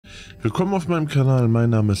Willkommen auf meinem Kanal, mein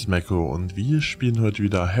Name ist Mecco und wir spielen heute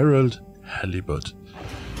wieder Halibut.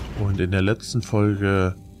 Und in der letzten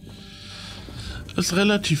Folge ist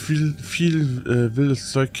relativ viel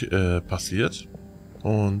wildes Zeug passiert.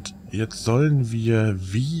 Und jetzt sollen wir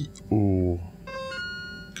Weeoo,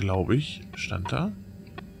 glaube ich, stand da.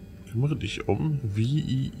 Kümmere dich um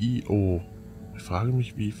Weeoo. Ich frage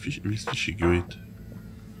mich, wie es Fischi geht.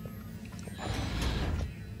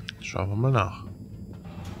 Schauen wir mal nach.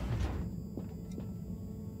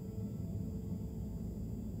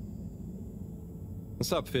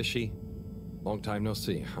 What's up, Fishy? Long time no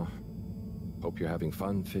see, huh? Hope you're having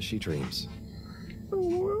fun, fishy dreams.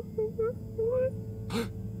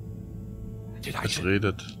 Did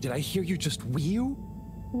I hear you just Weeoo?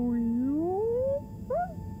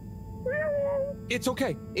 It's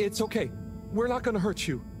okay. It's okay. We're not gonna hurt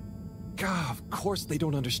you. God, of course they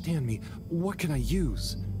don't understand me. What can I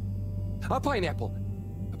use? A pineapple.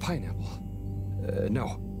 A pineapple.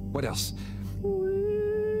 No. What else?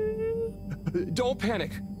 Don't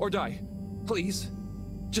panic or die. Please.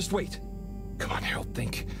 Just wait. Come on, Harold,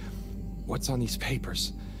 think. What's on these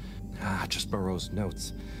papers? Just Moreau's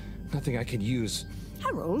notes. Nothing I can use.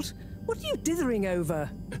 Harold, what are you dithering over?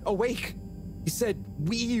 Awake! He said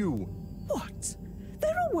Weeoo. What?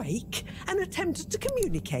 They're awake and attempted to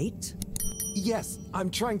communicate? Yes, I'm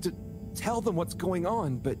trying to tell them what's going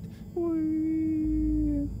on, but...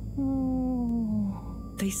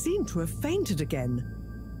 They seem to have fainted again.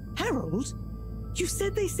 Harold, you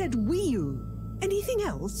said they said Weeoo. Anything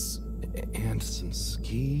else? And some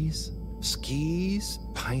skis? Skis?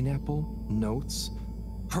 Pineapple? Notes?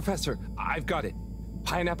 Professor, I've got it.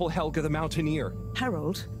 Pineapple Helga the Mountaineer.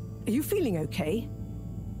 Harold, are you feeling okay?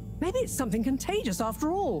 Maybe it's something contagious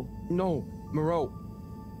after all. No, Moreau.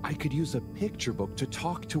 I could use a picture book to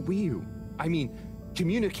talk to Weeoo. I mean,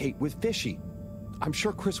 communicate with Fishy. I'm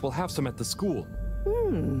sure Chris will have some at the school.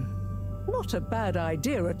 Not a bad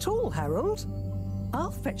idea at all, Harold.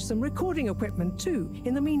 I'll fetch some recording equipment too,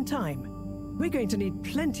 in the meantime. We're going to need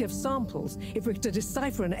plenty of samples if we're to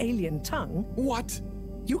decipher an alien tongue. What?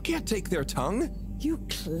 You can't take their tongue? You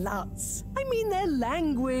klutz. I mean their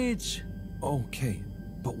language. Okay,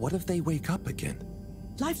 but what if they wake up again?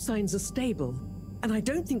 Life signs are stable, and I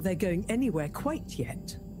don't think they're going anywhere quite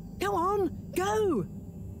yet. Go on, go!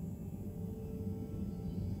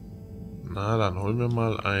 Na, dann holen wir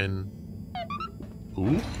mal ein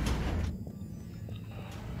Buch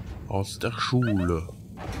aus der Schule.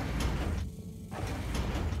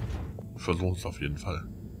 Versuchen es auf jeden Fall.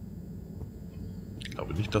 Ich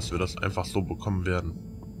glaube nicht, dass wir das einfach so bekommen werden.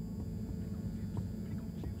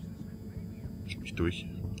 Ich mich durch.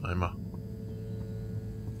 Einmal.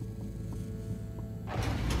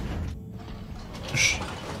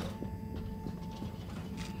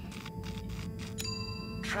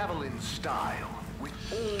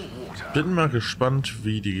 Bin mal gespannt,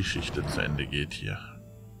 wie die Geschichte zu Ende geht hier.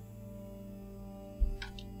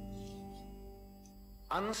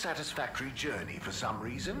 Unsatisfactory journey for some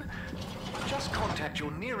reason? Just contact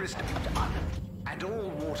your nearest and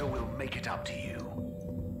all water will make it up to you.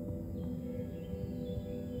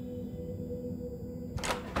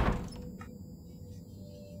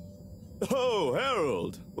 Oh,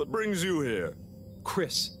 Harold! What brings you here?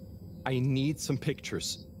 Chris, I need some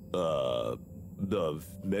pictures. Of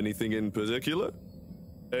anything in particular?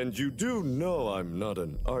 And you do know I'm not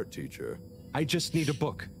an art teacher. I just need a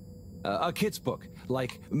book. A kid's book,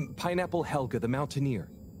 like Pineapple Helga the Mountaineer.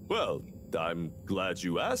 Well, I'm glad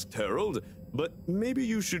you asked, Harold, but maybe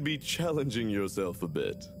you should be challenging yourself a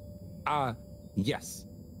bit. Yes,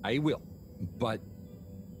 I will. But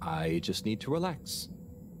I just need to relax.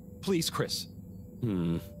 Please, Chris.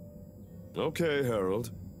 Okay,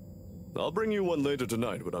 Harold. I'll bring you one later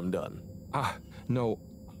tonight when I'm done. No,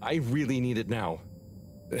 I really need it now.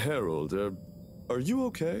 Harold, are you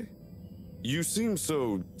okay? You seem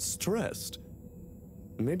so stressed.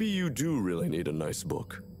 Maybe you do really need a nice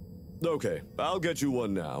book. Okay, I'll get you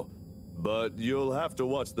one now. But you'll have to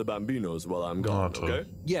watch the Bambinos while I'm gone, okay?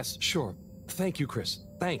 Yes, sure. Thank you, Chris.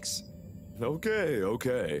 Thanks.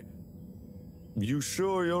 Okay. You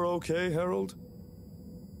sure you're okay, Harold?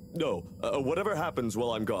 No, whatever happens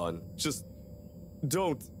while I'm gone, just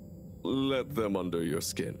don't let them under your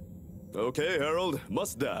skin. Okay, Harold,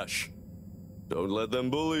 mustache. Don't let them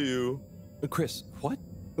bully you. Chris, what?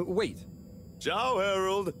 Wait. Ciao,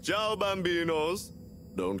 Harold. Ciao, Bambinos.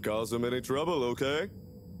 Don't cause them any trouble, okay?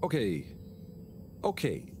 Okay.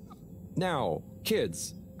 Now,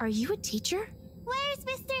 kids. Are you a teacher? Where's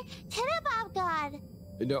Mr. Tinnabaum gone?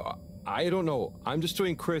 No, I don't know. I'm just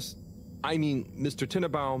doing Mr.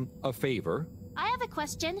 Tinnabaum a favor. I have a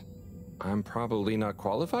question. I'm probably not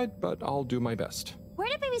qualified, but I'll do my best. Where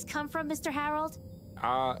do babies come from, Mr. Harold?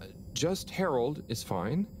 Just Harold is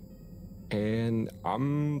fine. And,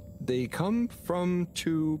 they come from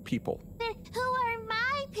 2 people. Then who are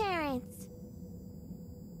my parents?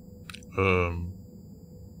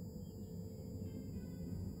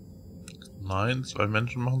 Nein, 2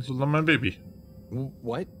 Menschen machen zusammen ein Baby.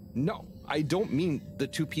 What? No, I don't mean the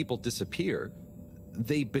 2 people disappear.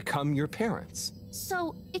 They become your parents.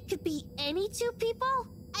 So it could be any 2 people?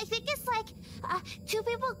 I think it's like 2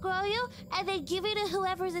 people grow you and they give you to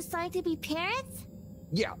whoever's assigned to be parents?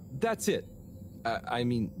 Yeah, that's it. I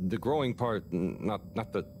mean, the growing part, not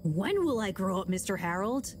the... When will I grow up, Mr.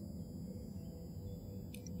 Harold?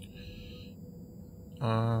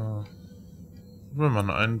 Wenn man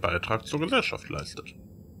einen Beitrag zur Gesellschaft leistet.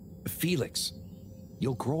 Felix,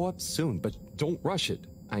 you'll grow up soon, but don't rush it.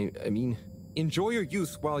 I mean, enjoy your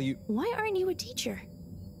youth while you... Why aren't you a teacher?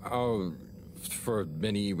 For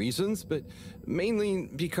many reasons, but mainly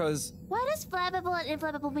because... Why does flammable and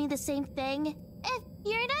inflammable mean the same thing? If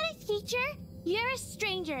you're not a teacher, you're a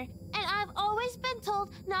stranger, and I've always been told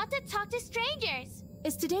not to talk to strangers.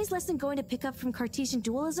 Is today's lesson going to pick up from Cartesian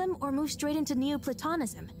dualism or move straight into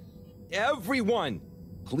Neoplatonism? Everyone,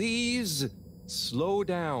 please slow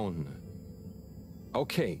down.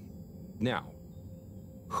 Okay, now,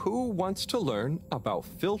 who wants to learn about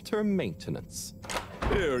filter maintenance?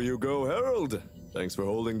 Here you go, Harold. Thanks for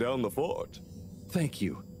holding down the fort. Thank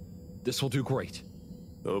you. This will do great.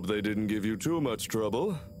 Hope they didn't give you too much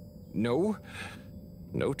trouble. No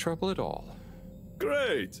trouble at all.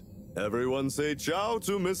 Great! Everyone say ciao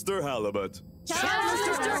to Mr. Halibut. Ciao,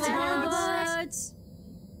 Mr. Halibut!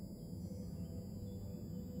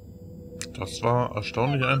 Das war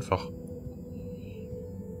erstaunlich einfach.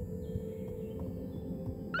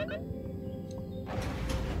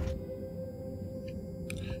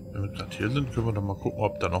 Wenn wir gerade hier sind, können wir doch mal gucken,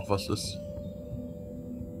 ob da noch was ist.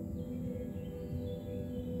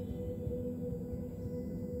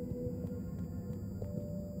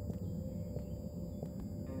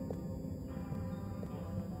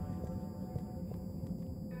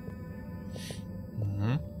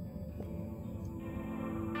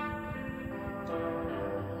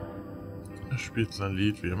 Er spielt sein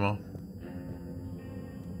Lied wie immer.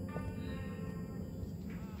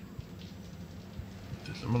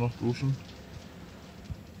 Der ist immer noch duschen.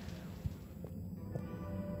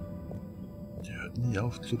 Der hört nie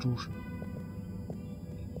auf zu duschen.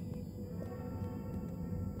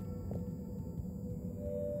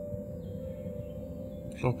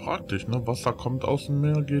 Ist auch praktisch, ne? Wasser kommt aus dem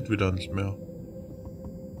Meer, geht wieder ins Meer.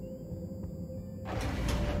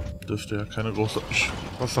 Dürfte ja keine große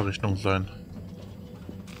Wasserrichtung sein.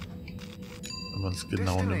 Wenn man es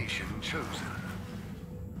genau nimmt. Destination chosen.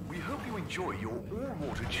 We hope you enjoy your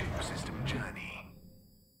all-water tube system journey.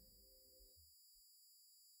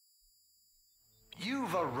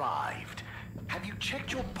 You've arrived. Have you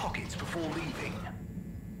checked your pockets before leaving?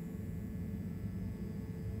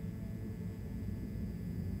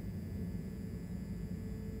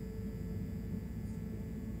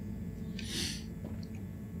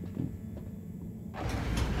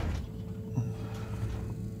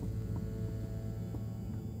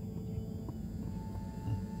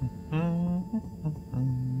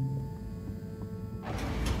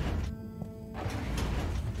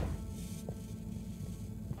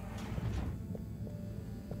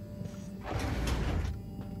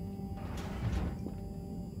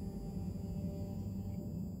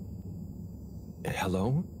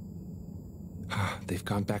 Hello? They've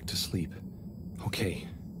gone back to sleep. Okay.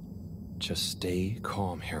 Just stay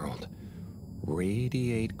calm, Harold.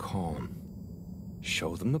 Radiate calm.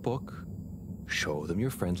 Show them the book. Show them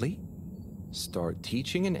you're friendly. Start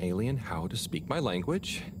teaching an alien how to speak my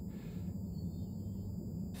language.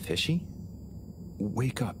 Fishy?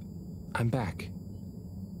 Wake up. I'm back.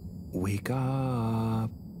 Wake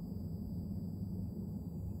up.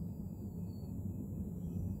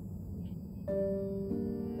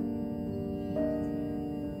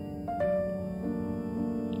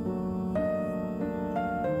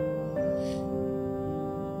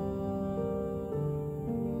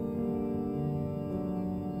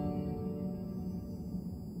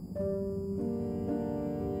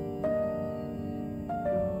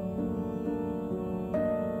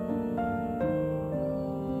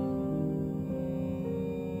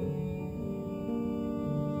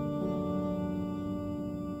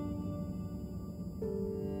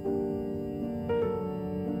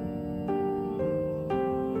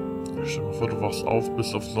 Stell dir mal vor, du wachst auf,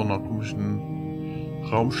 bist auf so einer komischen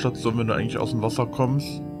Raumstation, wenn du eigentlich aus dem Wasser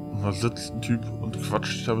kommst. Und da sitzt ein Typ und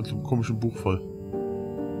quatscht dich da mit so einem komischen Buch voll.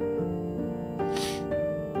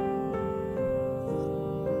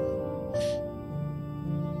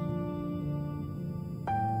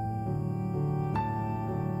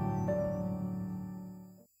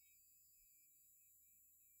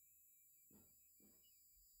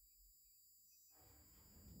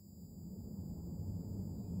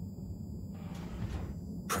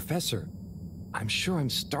 Professor, I'm sure I'm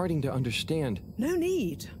starting to understand. No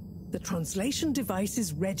need. The translation device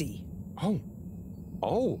is ready. Oh.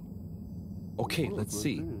 Oh. Okay, let's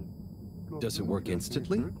see. Does it work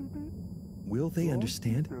instantly? Will they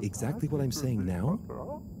understand exactly what I'm saying now?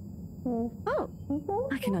 Oh,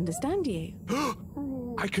 I can understand you.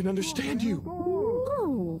 I can understand you.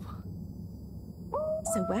 Oh.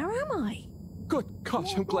 So where am I? Good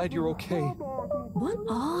gosh, I'm glad you're okay. What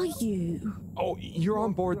are you? Oh, you're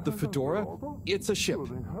on board the Fedora? It's a ship.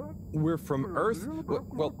 We're from Earth?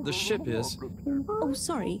 Well, the ship is. Oh,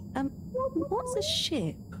 sorry. What's a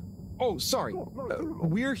ship? Oh, sorry.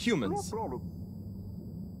 We're humans.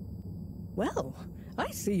 Well, I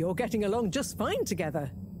see you're getting along just fine together.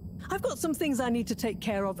 I've got some things I need to take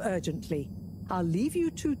care of urgently. I'll leave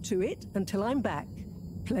you two to it until I'm back.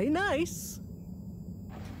 Play nice.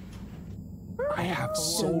 I have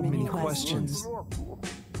so many questions.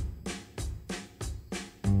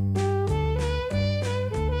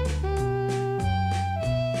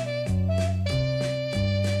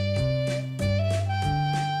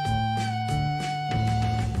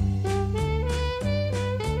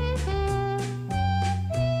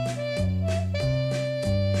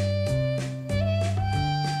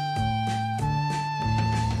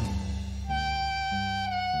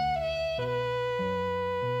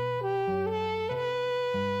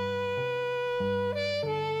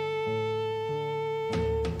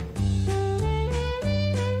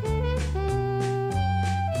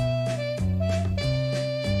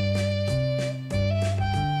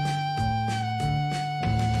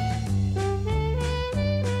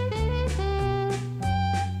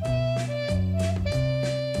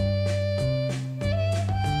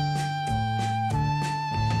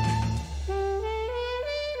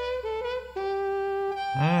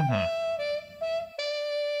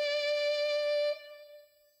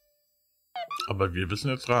 Aber wir wissen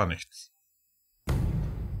jetzt gar nichts.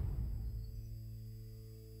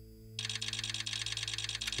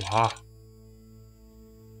 Oha.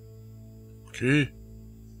 Okay.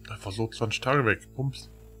 Einfach so 20 Tage weg. Pumps.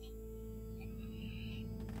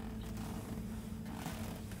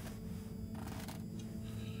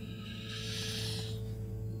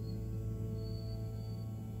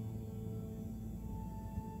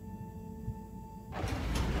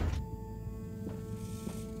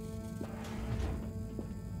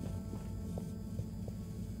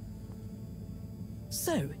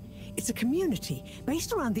 So, it's a community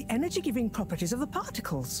based around the energy-giving properties of the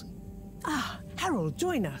particles. Ah, Harold,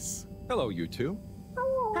 join us. Hello, you two.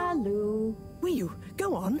 Hello. Weeoo,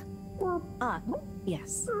 go on.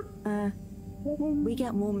 Yes. We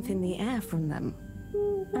get warmth in the air from them.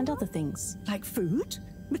 And other things. Like food?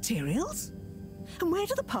 Materials? And where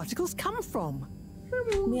do the particles come from?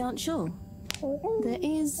 We aren't sure. There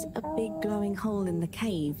is a big glowing hole in the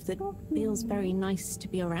cave that feels very nice to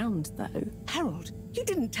be around, though. Harold, you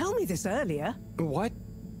didn't tell me this earlier. What?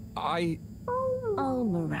 Oh,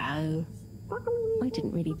 Moreau. I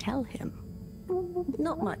didn't really tell him.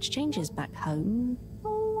 Not much changes back home,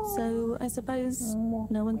 so I suppose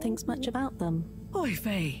no one thinks much about them. Oy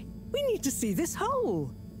vey, we need to see this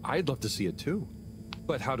hole. I'd love to see it too.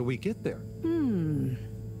 But how do we get there?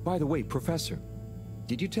 By the way, Professor,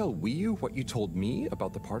 did you tell Weeoo what you told me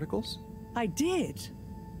about the particles? I did.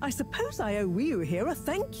 I suppose I owe Weeoo here a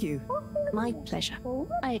thank you. My pleasure.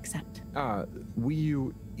 I accept.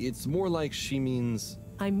 Weeoo, it's more like she means...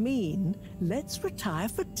 I mean, let's retire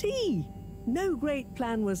for tea. No great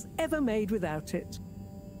plan was ever made without it.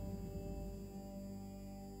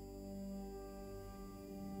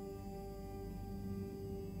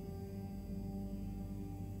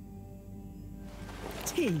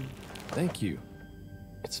 Tea. Thank you.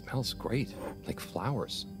 It smells great, like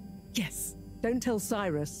flowers. Yes, don't tell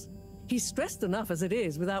Cyrus. He's stressed enough as it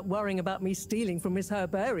is without worrying about me stealing from his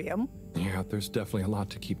herbarium. Yeah, there's definitely a lot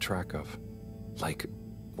to keep track of. Like,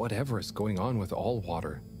 whatever is going on with all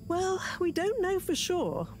water. Well, we don't know for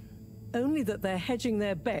sure. Only that they're hedging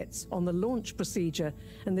their bets on the launch procedure,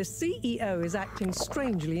 and the CEO is acting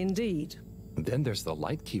strangely indeed. Then there's the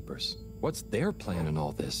Lightkeepers. What's their plan in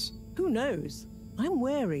all this? Who knows? I'm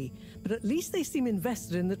wary, but at least they seem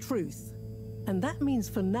invested in the truth. And that means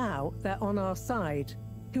for now, they're on our side.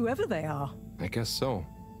 Whoever they are. I guess so.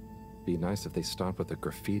 Be nice if they stopped with the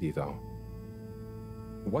graffiti, though.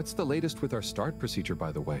 What's the latest with our start procedure,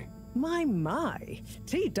 by the way? My.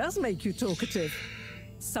 Tea does make you talkative.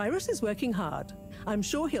 Cyrus is working hard. I'm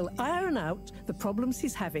sure he'll iron out the problems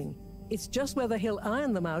he's having. It's just whether he'll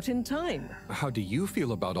iron them out in time. How do you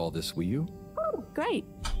feel about all this, Weeoo? Great.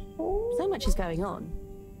 So much is going on.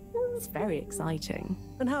 It's very exciting.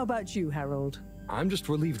 And how about you, Harold? I'm just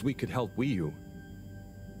relieved we could help Weeoo.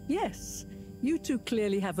 Yes, you two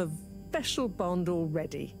clearly have a special bond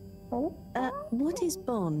already. What is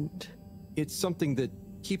bond? It's something that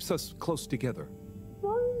keeps us close together.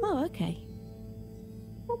 Oh, okay.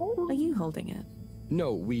 Are you holding it?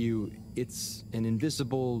 No, Weeoo, it's an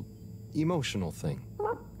invisible, emotional thing.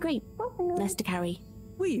 Great. Less to carry.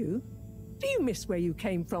 Weeoo, do you miss where you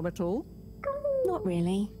came from at all? Not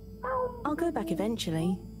really. I'll go back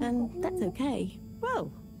eventually, and that's okay.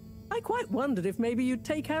 Well, I quite wondered if maybe you'd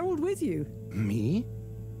take Harold with you. Me?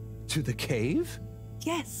 To the cave?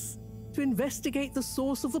 Yes, to investigate the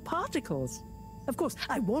source of the particles. Of course,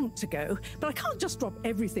 I want to go, but I can't just drop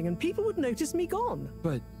everything and people would notice me gone.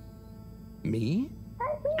 But... me?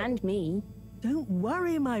 And me. Don't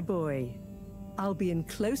worry, my boy. I'll be in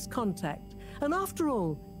close contact. And after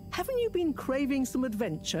all, haven't you been craving some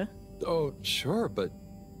adventure? Oh, sure, but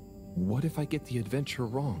what if I get the adventure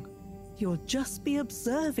wrong? You'll just be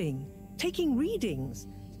observing, taking readings,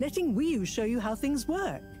 letting Weeoo show you how things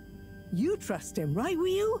work. You trust him, right,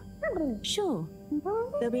 Weeoo? Sure.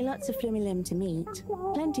 There'll be lots of Flumilim to meet.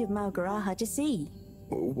 Plenty of Malgaraha to see.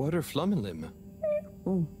 What are Flumilim?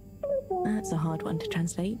 Oh, that's a hard one to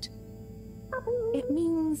translate. It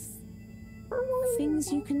means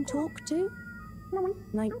things you can talk to,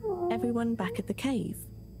 like everyone back at the cave.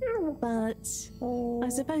 But I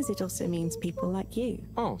suppose it also means people like you.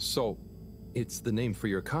 Oh, so it's the name for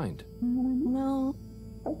your kind. Well,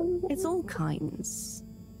 it's all kinds.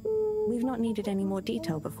 We've not needed any more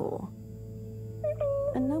detail before.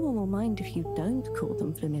 And no one will mind if you don't call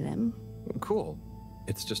them Flumilim. Cool.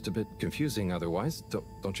 It's just a bit confusing otherwise,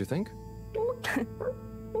 don't you think?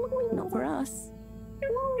 Not for us.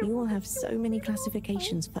 You will have so many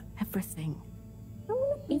classifications for everything.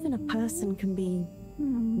 Even a person can be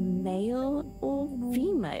male or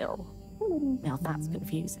female. Now that's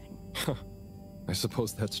confusing. I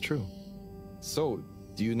suppose that's true. So,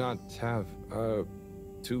 do you not have,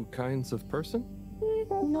 two kinds of person?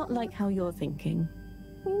 Not like how you're thinking.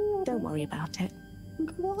 Don't worry about it.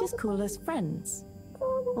 Just call us friends.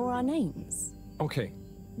 Or our names. Okay,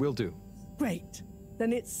 will do. Great.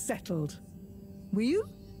 Then it's settled. Weeoo,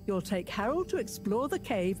 you'll take Harold to explore the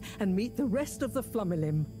cave and meet the rest of the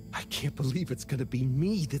Flumilim. I can't believe it's gonna be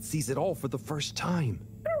me that sees it all for the first time.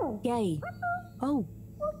 Yay. Oh,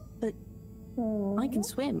 but I can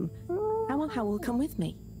swim. How will come with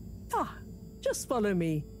me? Ah, just follow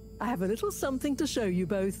me. I have a little something to show you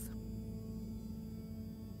both.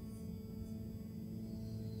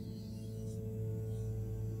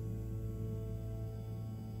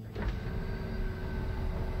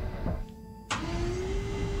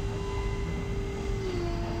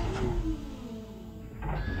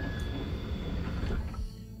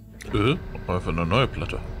 Einfach eine neue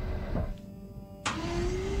Platte.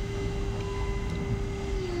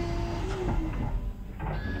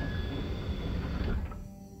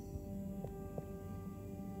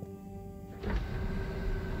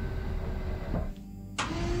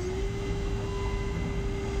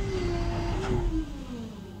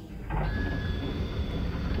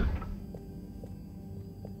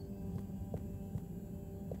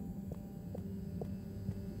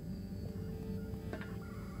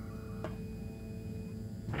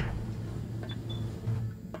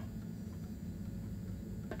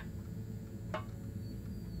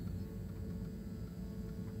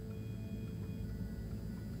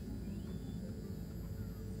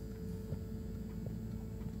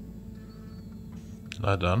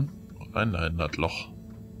 Na dann, rein in das Loch.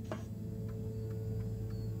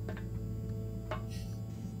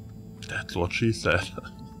 That's what she said.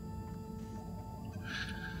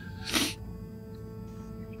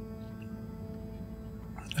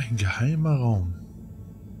 Ein geheimer Raum.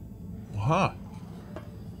 Oha.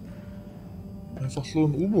 Einfach so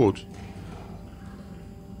ein U-Boot.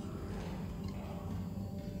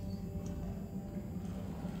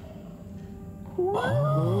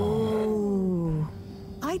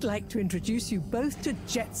 I'd like to introduce you both to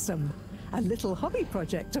Jetsam, a little hobby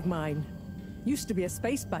project of mine. Used to be a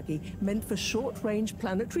space buggy meant for short-range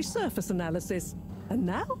planetary surface analysis, and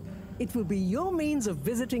now it will be your means of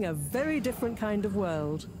visiting a very different kind of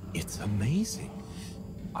world. It's amazing.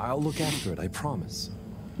 I'll look after it, I promise.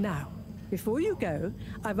 Now, before you go,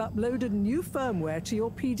 I've uploaded new firmware to your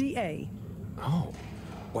PDA. Oh,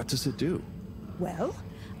 what does it do? Well,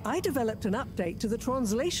 I developed an update to the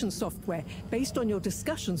translation software based on your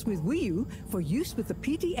discussions with Weeoo for use with the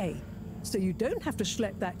PDA, so you don't have to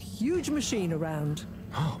schlep that huge machine around.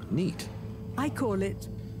 Oh, neat. I call it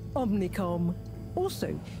Omnicom.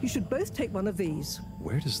 Also, you should both take one of these.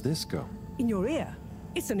 Where does this go? In your ear.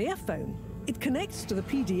 It's an earphone. It connects to the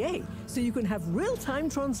PDA, so you can have real-time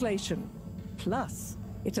translation. Plus,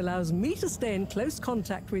 It allows me to stay in close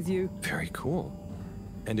contact with you. Very cool.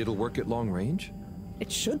 And it'll work at long range?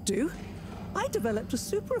 It should do. I developed a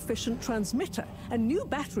super efficient transmitter and new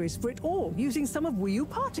batteries for it all using some of Weeoo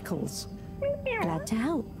particles. Glad to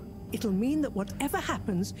help. It'll mean that whatever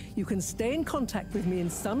happens, you can stay in contact with me in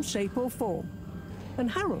some shape or form. And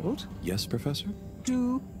Harold? Yes, Professor?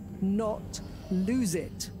 Do not lose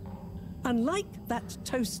it. Unlike that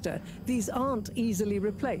toaster, these aren't easily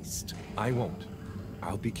replaced. I won't.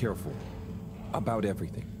 I'll be careful. About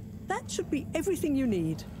everything. That should be everything you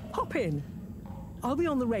need. Hop in. I'll be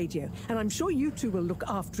on the radio, and I'm sure you two will look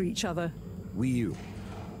after each other. Weeoo,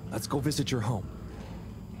 let's go visit your home.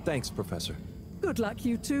 Thanks, Professor. Good luck,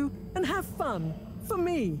 you two, and have fun. For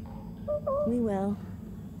me. We will.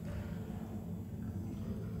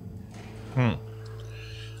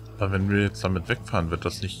 Aber wenn wir jetzt damit wegfahren, wird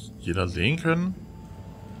das nicht jeder sehen können?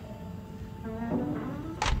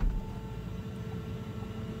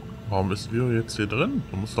 Warum ist Weeoo jetzt hier drin?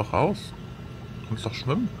 Du musst doch raus. Du musst doch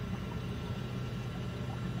schwimmen.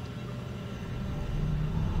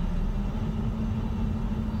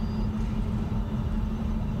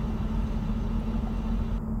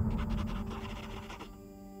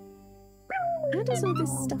 How does all this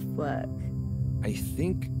stuff work? I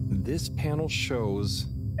think this panel shows...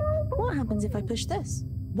 What happens if I push this?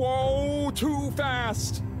 Whoa, too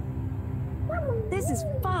fast! This is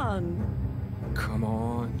fun! Come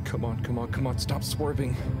on, come on, come on, come on, stop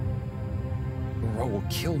swerving. Ro will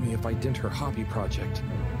kill me if I dent her hobby project.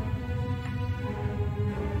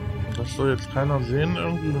 Das soll jetzt keiner sehen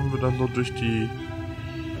irgendwie, wenn wir da so durch die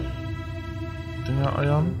Dinger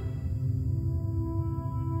eiern.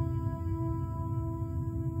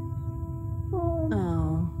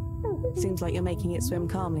 Oh. Seems like you're making it swim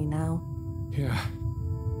calmly now. Yeah.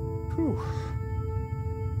 Whew.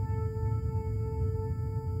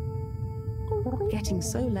 Getting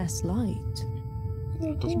so less light.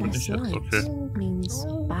 Das bin ich jetzt, okay. Means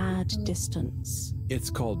bad distance. It's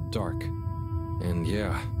called dark. And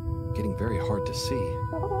yeah, getting very hard to see.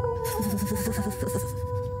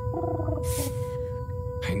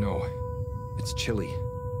 I know. It's chilly.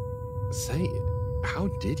 Say, how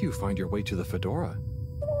did you find your way to the Fedora?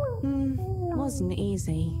 Wasn't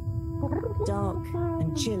easy. Dark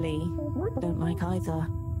and chilly. Don't like either.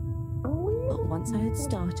 But once I had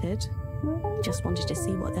started, just wanted to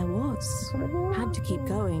see what there was. Had to keep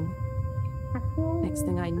going. Next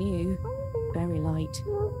thing I knew, very light.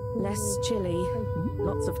 Less chilly,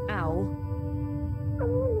 lots of owl.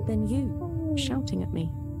 Then you, shouting at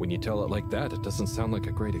me. When you tell it like that, it doesn't sound like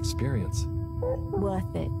a great experience.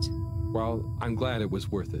 Worth it. Well, I'm glad it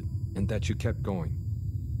was worth it, and that you kept going.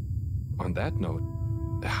 On that note,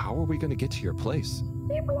 how are we going to get to your place?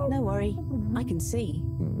 No worry, I can see.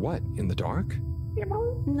 What, in the dark?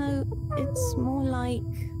 No, it's more like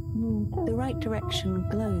the right direction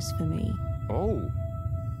glows for me. Oh.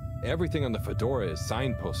 Everything on the Fedora is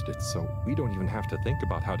signposted, so we don't even have to think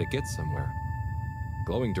about how to get somewhere.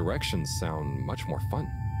 Glowing directions sound much more fun.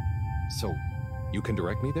 So, you can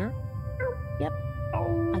direct me there? Yep.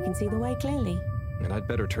 I can see the way clearly. And I'd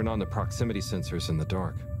better turn on the proximity sensors in the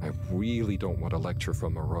dark. I really don't want a lecture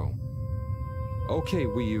from Moreau. Okay,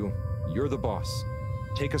 Weeoo, you're the boss.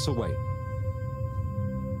 Take us away.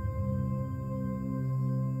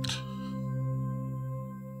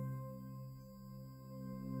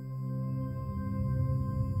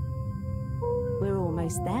 We're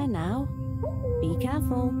almost there now. Be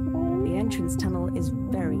careful. The entrance tunnel is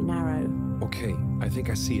very narrow. Okay, I think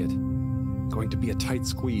I see it. Going to be a tight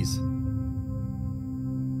squeeze.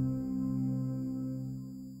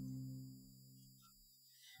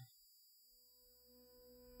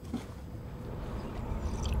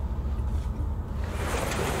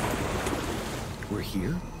 We're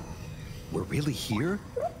here? We're really here?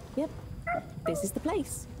 Yep. This is the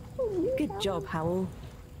place. Good job, Howl.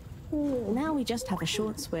 Now we just have a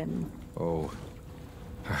short swim. Oh,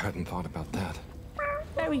 I hadn't thought about that.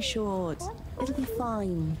 Very short. It'll be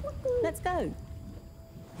fine. Let's go.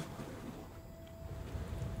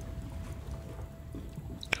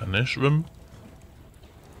 Kann er schwimmen?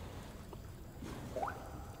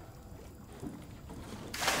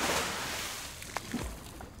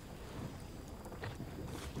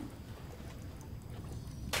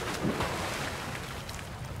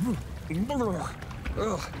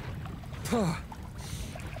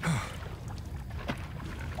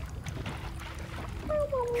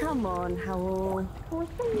 Come on, Howl.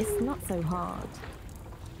 It's not so hard.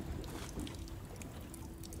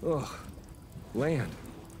 Ugh. Land.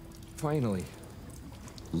 Finally.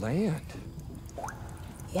 Land.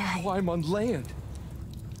 Yeah. Oh, I'm on land.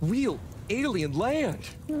 Real, alien land.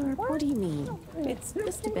 What do you mean? It's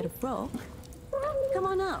just a bit of rock. Come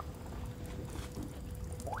on up.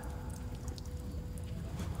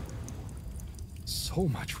 So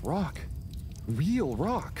much rock. Real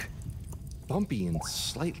rock. Bumpy and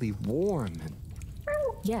slightly warm and...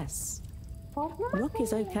 Yes. Rock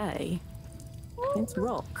is okay. It's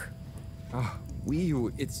rock. Ah,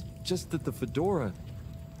 Weeoo, it's just that the fedora...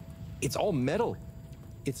 It's all metal.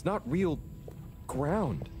 It's not real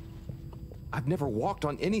ground. I've never walked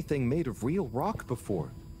on anything made of real rock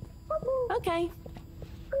before. Okay.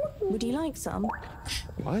 Would you like some?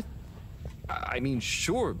 What? I mean,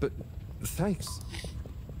 sure, but thanks.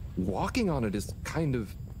 Walking on it is kind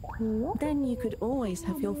of... Then you could always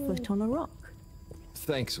have your foot on a rock.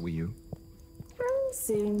 Thanks, Weeoo.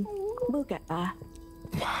 Soon, we'll get there.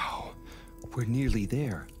 Wow, we're nearly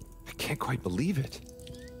there. I can't quite believe it.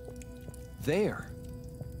 There.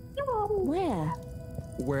 Where?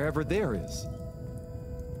 Wherever there is.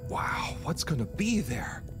 Wow, what's gonna be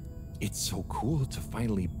there? It's so cool to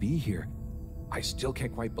finally be here. I still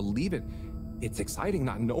can't quite believe it. It's exciting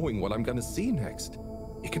not knowing what I'm gonna see next.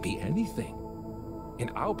 It could be anything.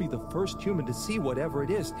 And I'll be the first human to see whatever it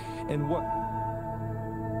is. And what...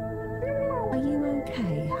 Are you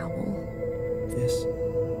okay, Howell? This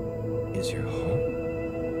is your home?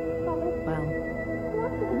 Well,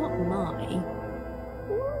 not my.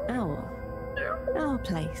 Our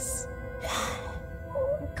place.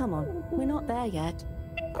 Come on, we're not there yet.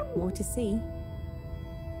 More to see.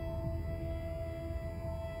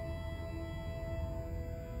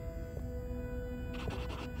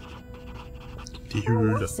 Die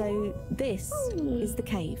Höhle. So this is the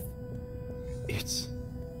cave. It's...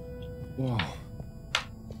 Whoa.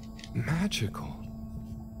 Magical.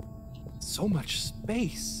 So much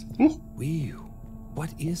space. Weeoo,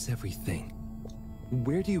 what is everything?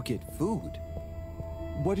 Where do you get food?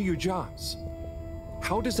 What are your jobs?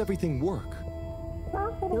 How does everything work?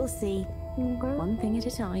 You'll see. One thing at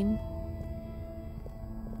a time.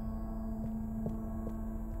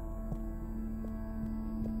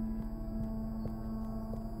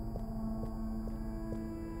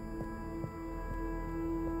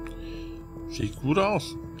 Sieht gut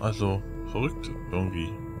aus. Also verrückt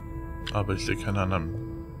irgendwie. Aber ich sehe keine anderen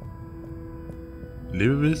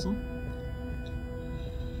Lebewesen.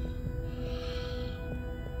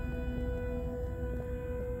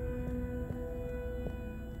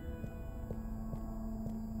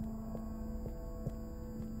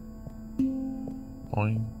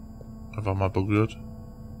 Moin. Einfach mal berührt.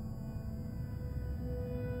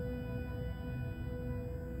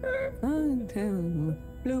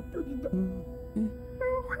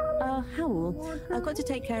 Howell, I've got to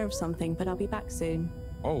take care of something, but I'll be back soon.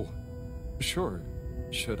 Oh, sure.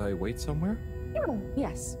 Should I wait somewhere?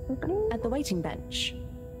 Yes, at the waiting bench.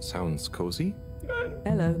 Sounds cozy.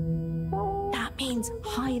 Hello. That means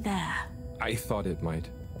hi there. I thought it might.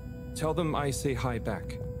 Tell them I say hi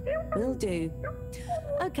back. Will do.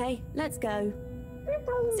 Okay, let's go.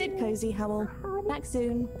 Sit cozy, Howell. Back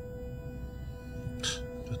soon.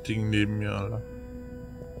 Das Ding neben mir, Alter.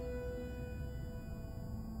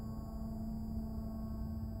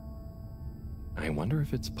 I wonder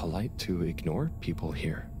if it's polite to ignore people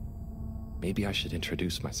here. Maybe I should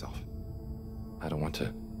introduce myself. I don't want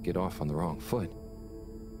to get off on the wrong foot.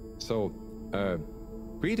 So,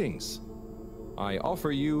 greetings. I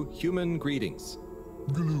offer you human greetings.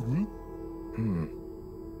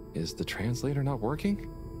 Is the translator not working?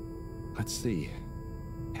 Let's see.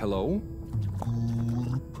 Hello?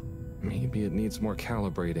 Maybe it needs more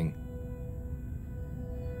calibrating.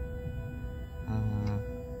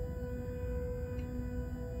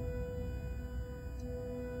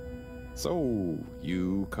 So,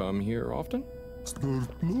 you come here often?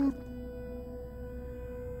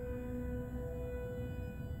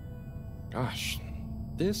 Gosh,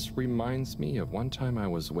 this reminds me of one time I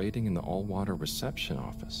was waiting in the all-water reception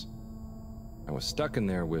office. I was stuck in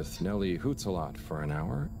there with Nellie Hootsalot for an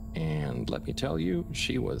hour, and let me tell you,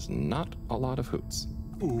 she was not a lot of hoots.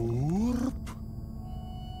 Do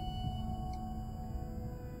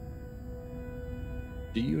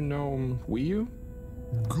you know Weeoo?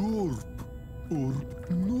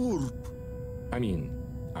 I mean,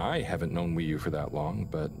 I haven't known Weeoo for that long,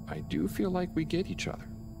 but I do feel like we get each other.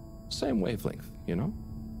 Same wavelength, you know?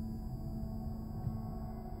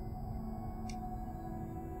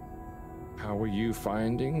 How are you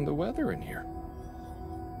finding the weather in here?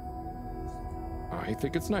 I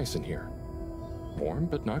think it's nice in here. Warm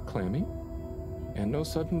but not clammy. And no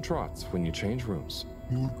sudden draughts when you change rooms.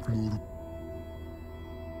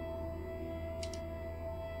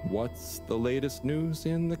 What's the latest news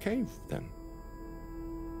in the cave, then?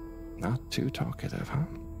 Not too talkative, huh?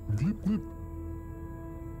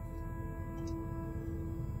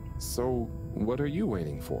 So, what are you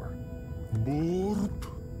waiting for? Burp.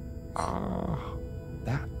 Ah,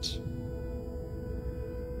 that.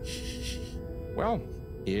 Well,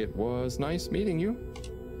 it was nice meeting you.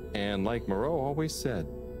 And like Moreau always said,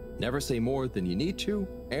 never say more than you need to.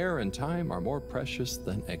 Air and time are more precious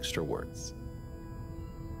than extra words.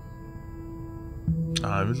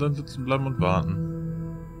 Ah, wir sollen sitzen bleiben und warten.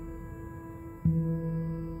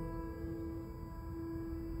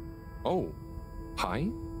 Oh, hi.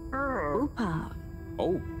 Oopa.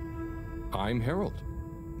 Oh, I'm Harold.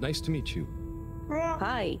 Nice to meet you.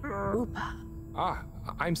 Hi. Oopa. Ah,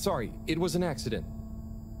 I'm sorry. It was an accident.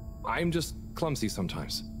 I'm just clumsy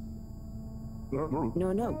sometimes. No.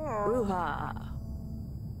 Bruha.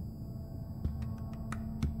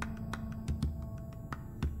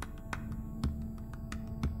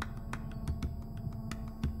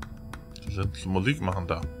 Die sind zum Musik machen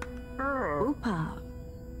da. Oopa.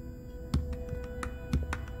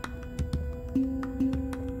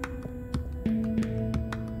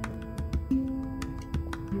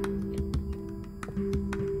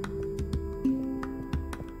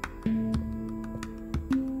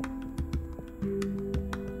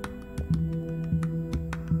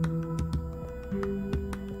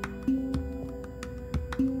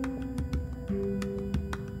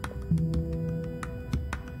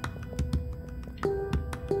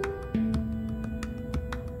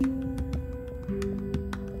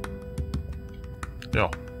 Ja.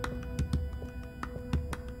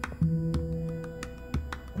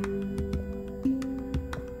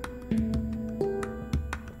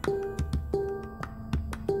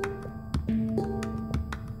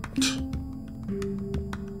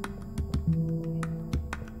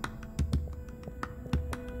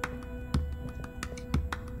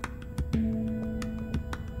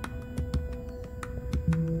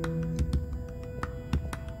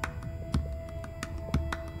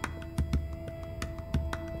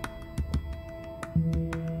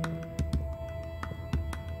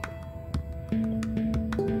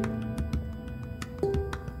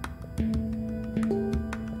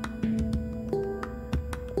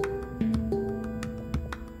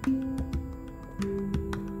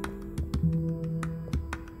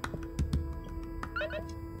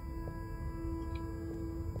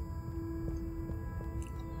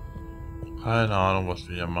 Keine Ahnung, was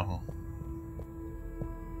wir hier machen.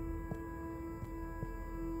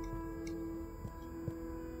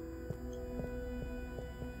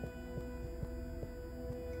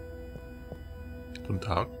 Guten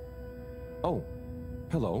Tag. Oh,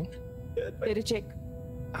 hello. Bit of chick.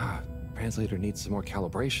 Ah, translator needs some more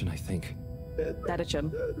calibration, I think.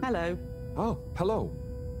 Dadachum. Hello. Oh, hello.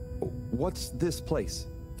 What's this place?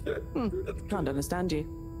 Can't understand you.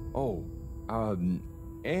 Oh,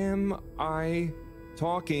 am I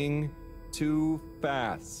talking too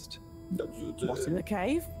fast? What, in the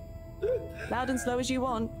cave? Loud and slow as you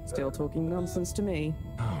want. Still talking nonsense to me.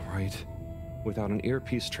 Oh, right. Without an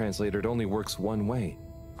earpiece translator, it only works one way.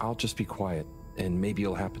 I'll just be quiet, and maybe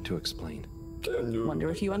you'll happen to explain.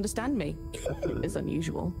 Wonder if you understand me. It's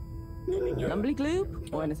unusual. Lumbly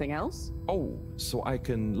gloop? Or anything else? Oh, so I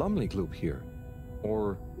can lumley gloop here.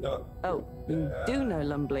 Or Oh, you do know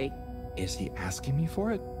Lumbly. is he asking me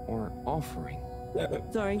for it, or offering?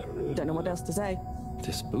 Sorry, don't know what else to say.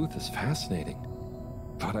 This booth is fascinating.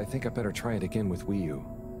 But I think I better try it again with Weeoo.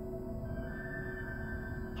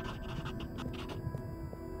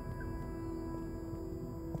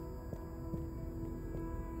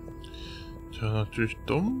 Tja, natürlich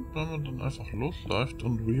dumm, wenn man dann einfach losläuft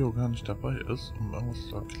und Weeoo gar nicht dabei ist, um irgendwas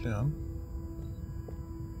zu erklären.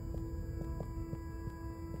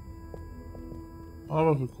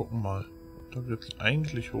 Aber wir gucken mal. Da geht's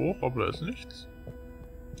eigentlich hoch, aber da ist nichts.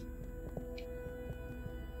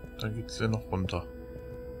 Dann geht's hier noch runter.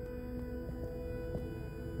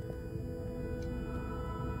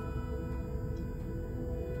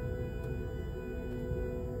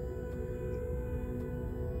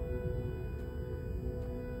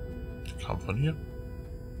 Die kam von hier.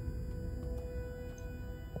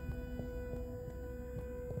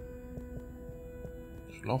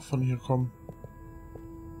 Ich will auch von hier kommen.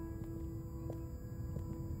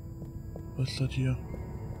 Was ist das hier?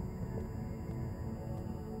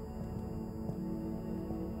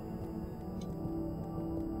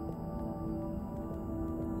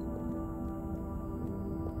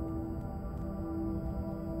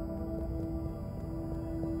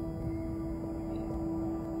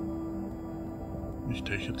 Nicht,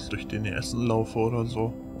 dass ich jetzt durch den Essen laufe oder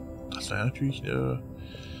so. Das wäre natürlich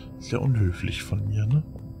sehr unhöflich von mir, ne?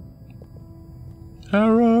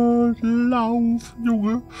 Harold, lauf,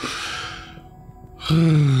 Junge.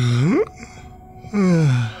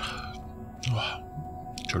 Oh,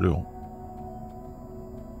 Entschuldigung.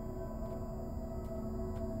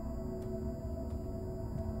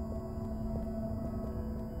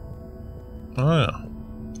 Ah ja.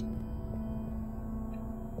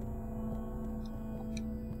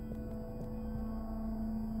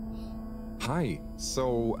 Hi.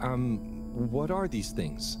 So, what are these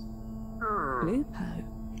things? Lupo.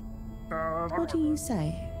 What do you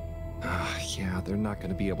say? Yeah, they're not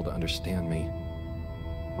gonna be able to understand me.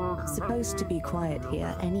 Supposed to be quiet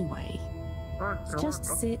here anyway. Just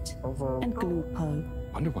sit and glupo.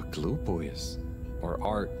 Wonder what Glupo is. Or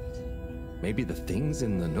are maybe the things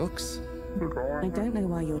in the nooks? I don't know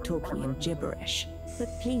why you're talking in gibberish, but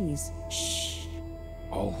please, shh.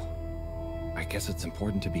 Oh, I guess it's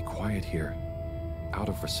important to be quiet here. Out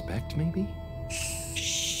of respect, maybe?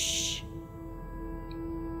 Shh.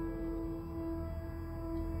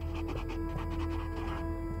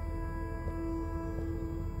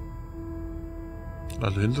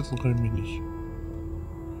 Also hinsetzen kann ich mich nicht.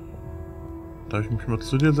 Darf ich mich mal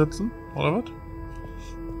zu dir setzen? Oder was?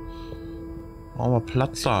 Machen wir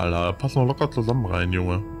Platz, Alter. Passen wir locker zusammen rein,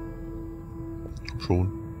 Junge. Komm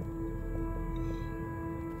schon.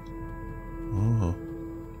 Ah.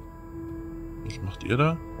 Was macht ihr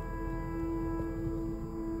da?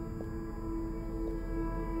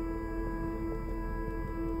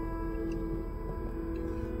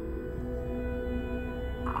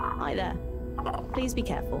 Hi there. Please be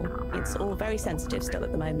careful. It's all very sensitive still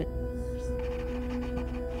at the moment.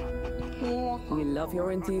 We love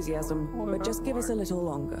your enthusiasm, but just give us a little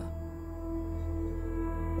longer.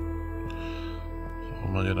 Was auch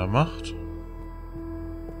immer ihr da macht.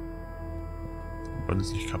 Wir wollen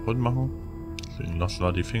es nicht kaputt machen. Deswegen lassen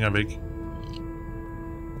wir die Finger weg.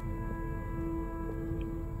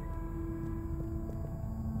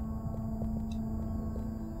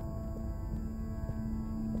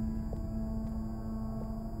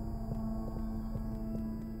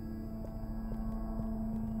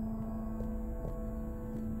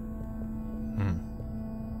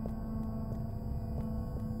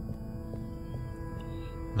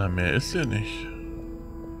 Na, mehr ist ja nicht.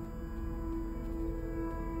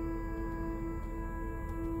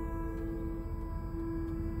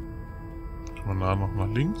 Kann man da noch nach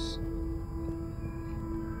links?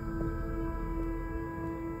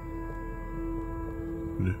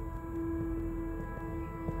 Nö.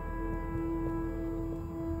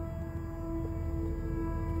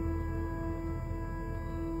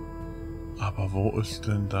 Aber wo ist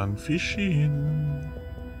denn dann Fischi hin?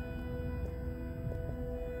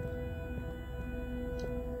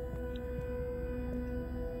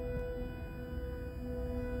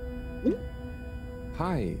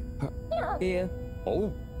 Hi. Here.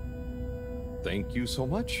 Oh. Thank you so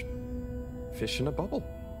much. Fish in a bubble.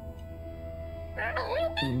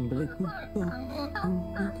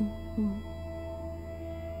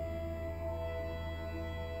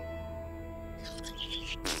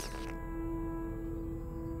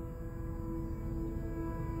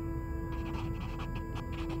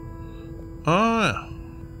 Ah ja,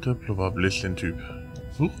 der Blubberbläschen-Typ.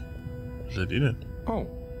 Huch, was seid ihr denn? Oh.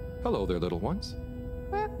 Hello there, little ones.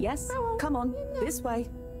 Yes, come on, this way.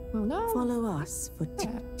 Follow us for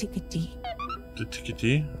tickety. Der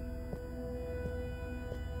Tickety?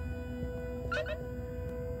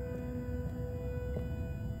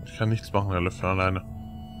 Ich kann nichts machen, er läuft von alleine.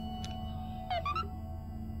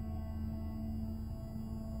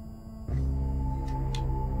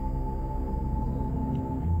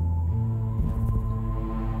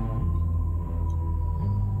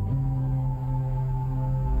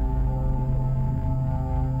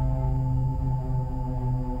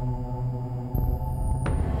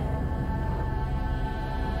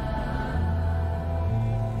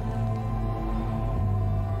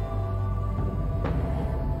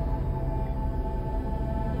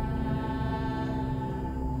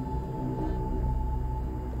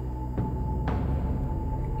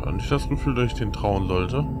 Und ich das Gefühl, dass ich den trauen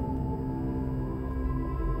sollte.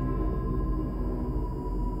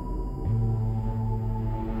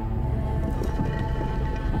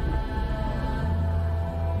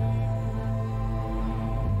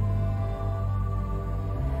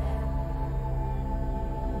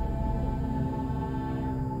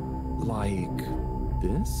 Like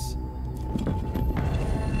this?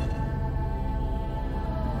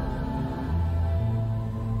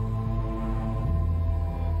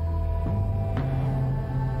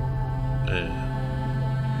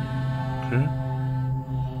 Okay.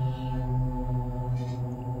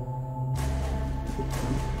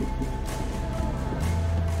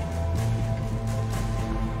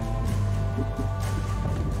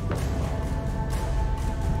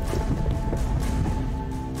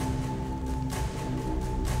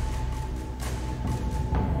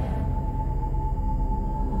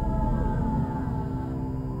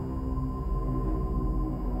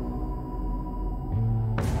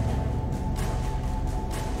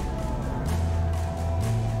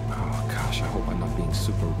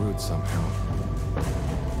 super rude somehow.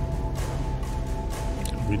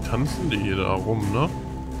 Wie tanzen die da rum, ne?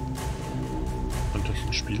 Könnte das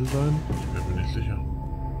ein Spiel sein? Ich bin mir nicht sicher.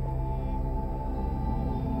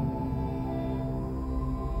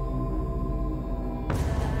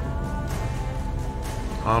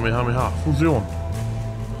 Kamehameha, Fusion.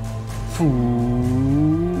 Fusion.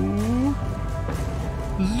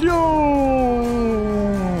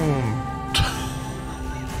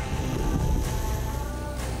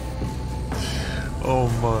 Oh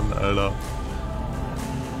Mann, Alter.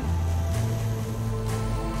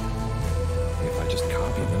 If I just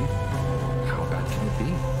copy them, how bad can it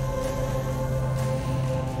be?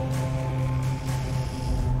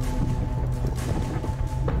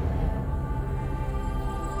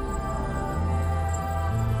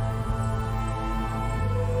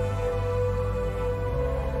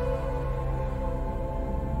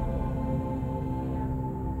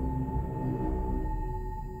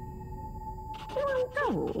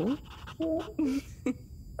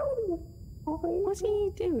 What are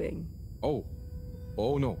you doing? Oh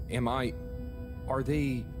no, am I... Are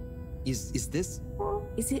they... Is this...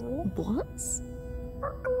 Is it what?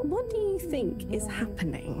 What do you think is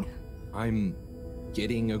happening? I'm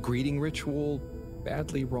getting a greeting ritual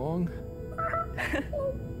badly wrong?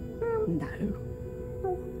 No.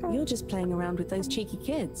 You're just playing around with those cheeky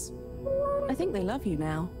kids. I think they love you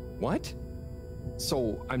now. What?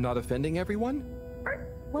 So I'm not offending everyone?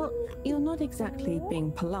 Well, you're not exactly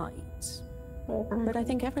being polite. But I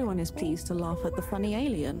think everyone is pleased to laugh at the funny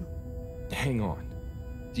alien. Hang on.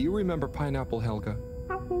 Do you remember Pineapple Helga?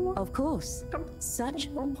 Of course.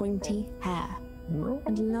 Such pointy hair.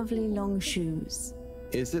 And lovely long shoes.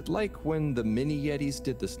 Is it like when the mini Yetis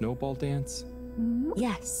did the snowball dance?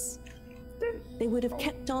 Yes. They would have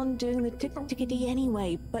kept on doing the tick-tickety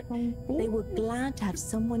anyway, but they were glad to have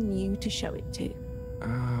someone new to show it to.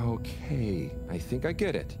 Okay. I think I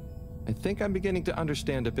get it. I think I'm beginning to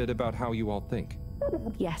understand a bit about how you all think.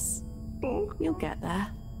 Yes. You'll get there.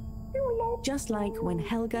 Just like when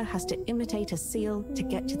Helga has to imitate a seal to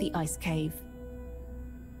get to the ice cave.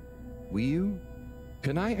 Weeoo,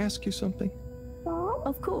 can I ask you something?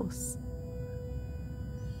 Of course.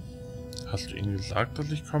 Hast du ihnen gesagt,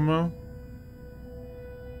 dass ich komme?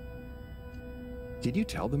 Did you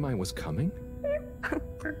tell them I was coming?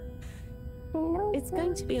 It's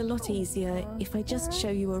going to be a lot easier if I just show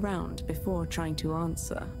you around before trying to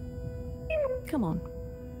answer. Come on.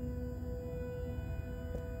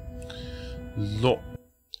 So.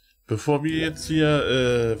 Bevor wir jetzt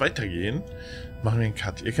hier weitergehen, machen wir einen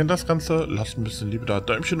Cut. Ihr kennt das Ganze. Lasst ein bisschen Liebe da.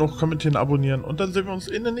 Däumchen hoch, kommentieren, abonnieren. Und dann sehen wir uns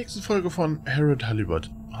in der nächsten Folge von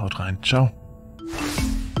Halibut. Haut rein. Ciao.